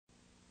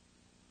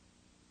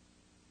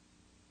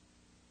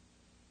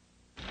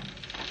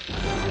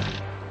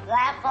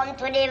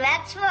Welcome to the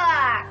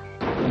Waxwork.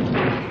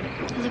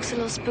 It looks a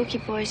little spooky,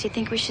 boys. You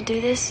think we should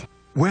do this?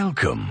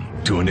 Welcome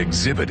to an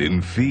exhibit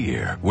in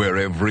fear, where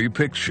every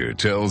picture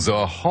tells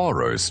a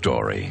horror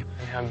story.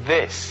 Now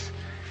this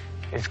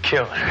is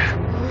killer.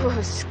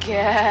 Ooh,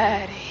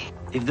 scary.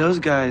 If those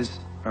guys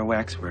are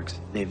Waxworks,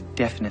 they've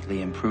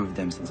definitely improved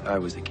them since I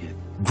was a kid.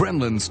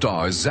 Gremlin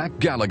star Zach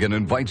Galligan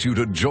invites you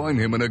to join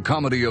him in a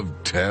comedy of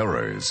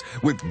terrors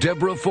with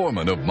Deborah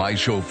Foreman of My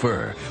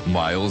Chauffeur,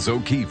 Miles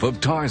O'Keefe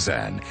of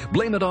Tarzan,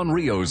 Blame It on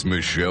Rio's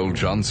Michelle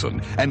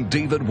Johnson, and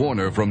David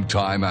Warner from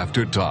Time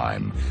After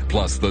Time,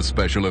 plus the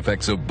special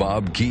effects of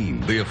Bob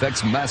Keane, the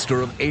effects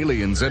master of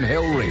Aliens and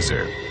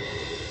Hellraiser.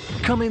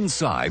 Come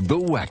inside the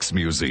Wax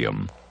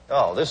Museum.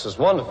 Oh, this is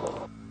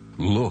wonderful.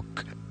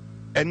 Look.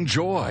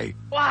 Enjoy.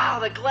 Wow,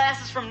 the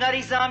glasses from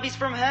Nutty Zombies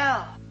from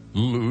Hell.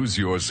 Lose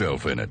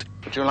yourself in it.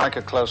 Would you like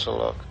a closer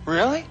look?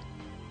 Really?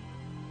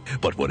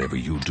 But whatever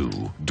you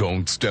do,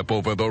 don't step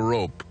over the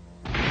rope.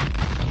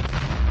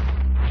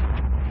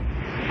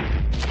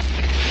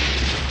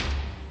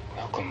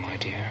 Welcome, my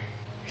dear.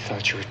 We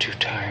thought you were too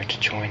tired to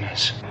join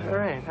us. All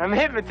right, I'm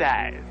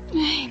hypnotized.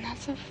 Hey, not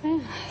so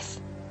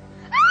fast.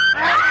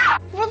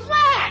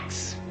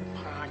 Relax.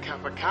 Put on a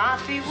cup of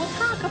coffee. We'll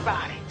talk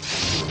about it.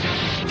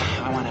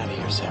 I want out of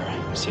here, Sarah.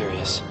 I'm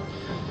serious.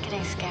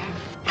 Getting scared.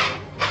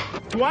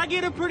 Do I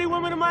get a pretty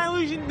woman in my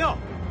illusion? No.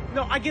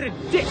 No, I get a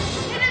dick.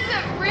 It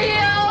isn't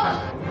real.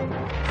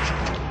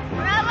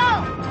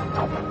 Bravo.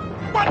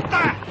 What the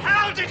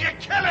hell did you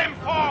kill him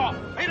for?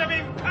 He'd have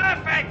been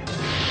perfect.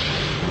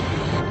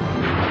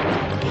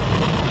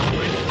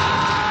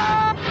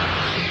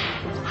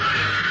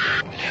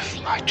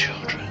 Live, my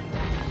children.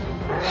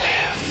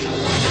 Live.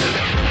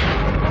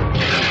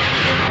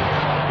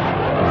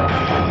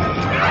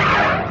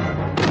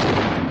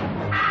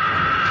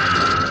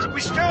 We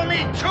still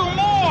need 2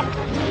 more.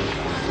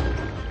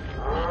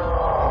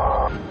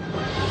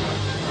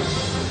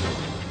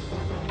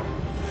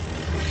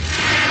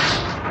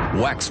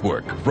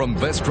 Waxwork from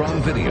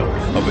Vestron Video,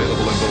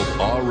 available in both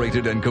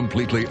R-rated and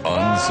completely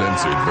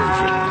uncensored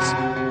versions.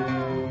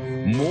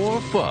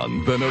 More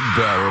fun than a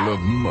barrel of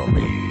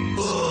mummies.